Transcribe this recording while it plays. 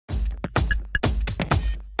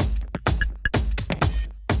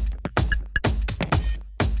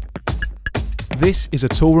This is a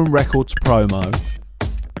Toolroom Records promo.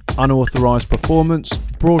 Unauthorised performance,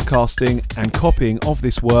 broadcasting and copying of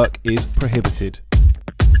this work is prohibited.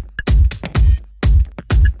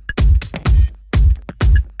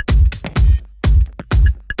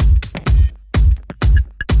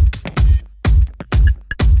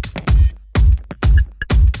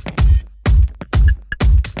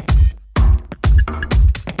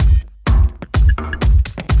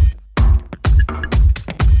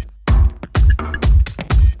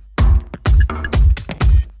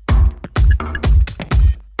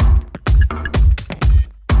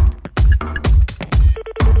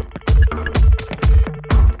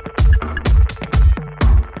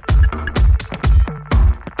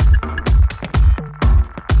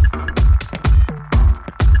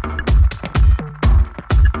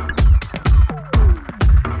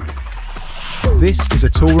 This is a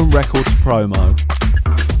Toolroom Records promo.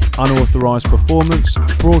 Unauthorised performance,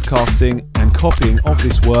 broadcasting and copying of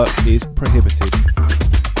this work is prohibited.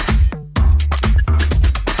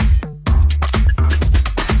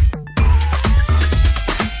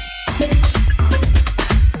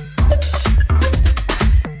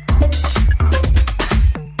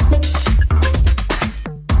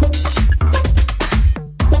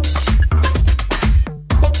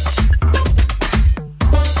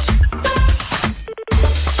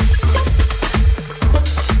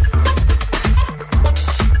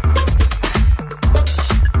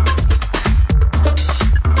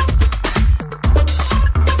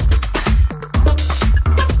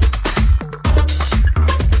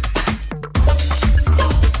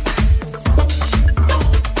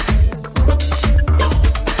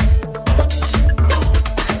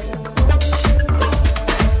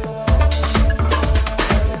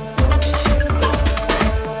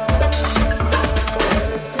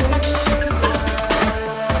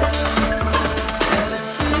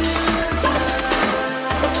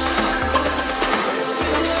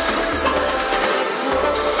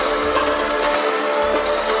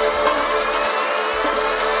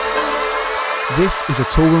 This is a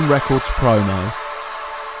Toolroom Records promo.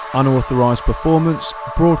 Unauthorised performance,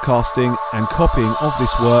 broadcasting and copying of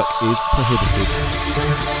this work is prohibited.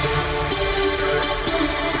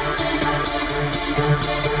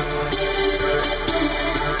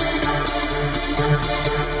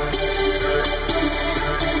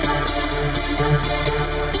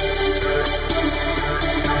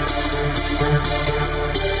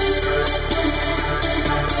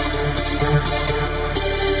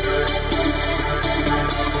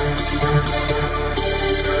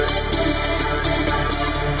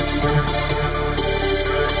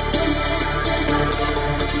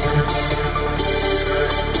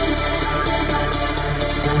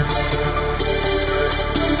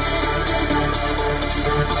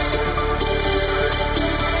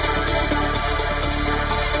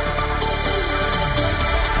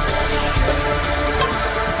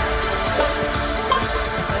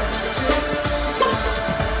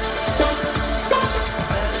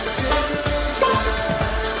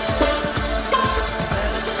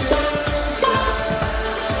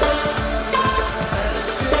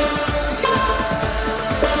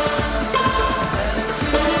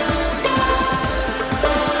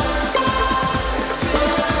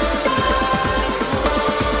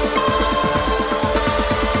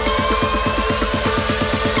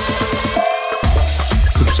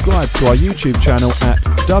 Subscribe to our YouTube channel at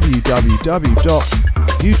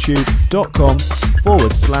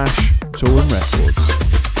www.youtube.com/Toolroom Records.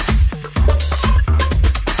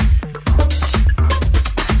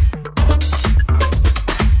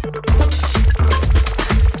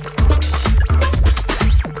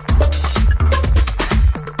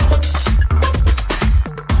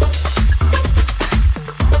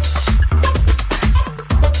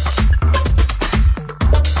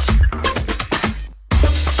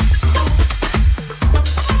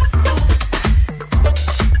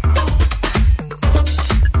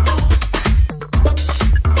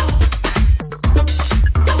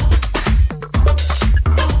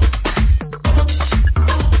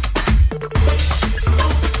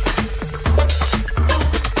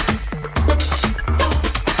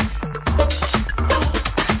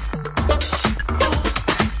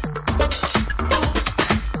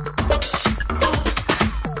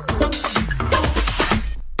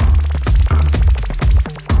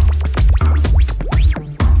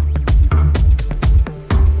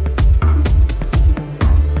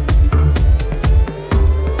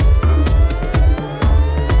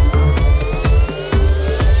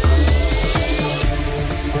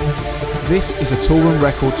 This is a Toolroom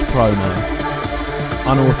Records promo.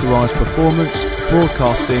 Unauthorised performance,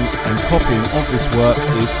 broadcasting and copying of this work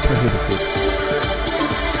is prohibited.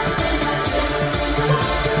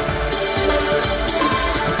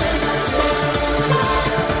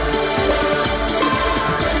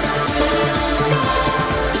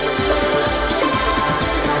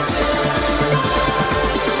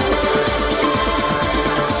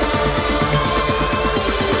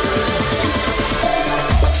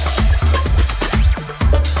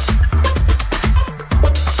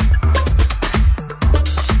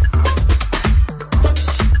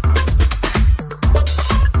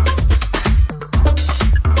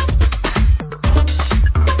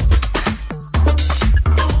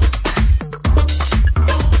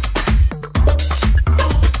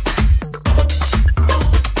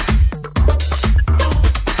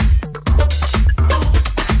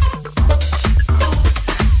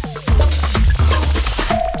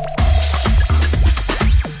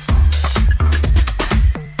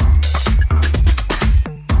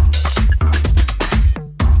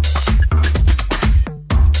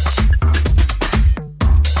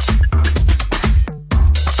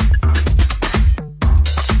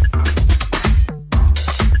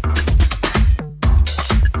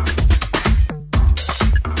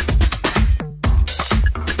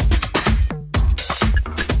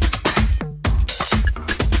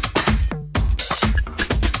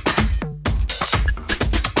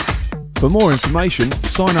 For more information,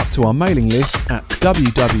 sign up to our mailing list at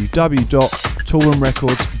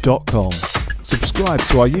www.toolroomrecords.com. Subscribe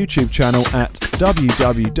to our YouTube channel at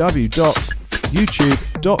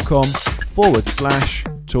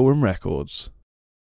www.youtube.com/Toolroom Records.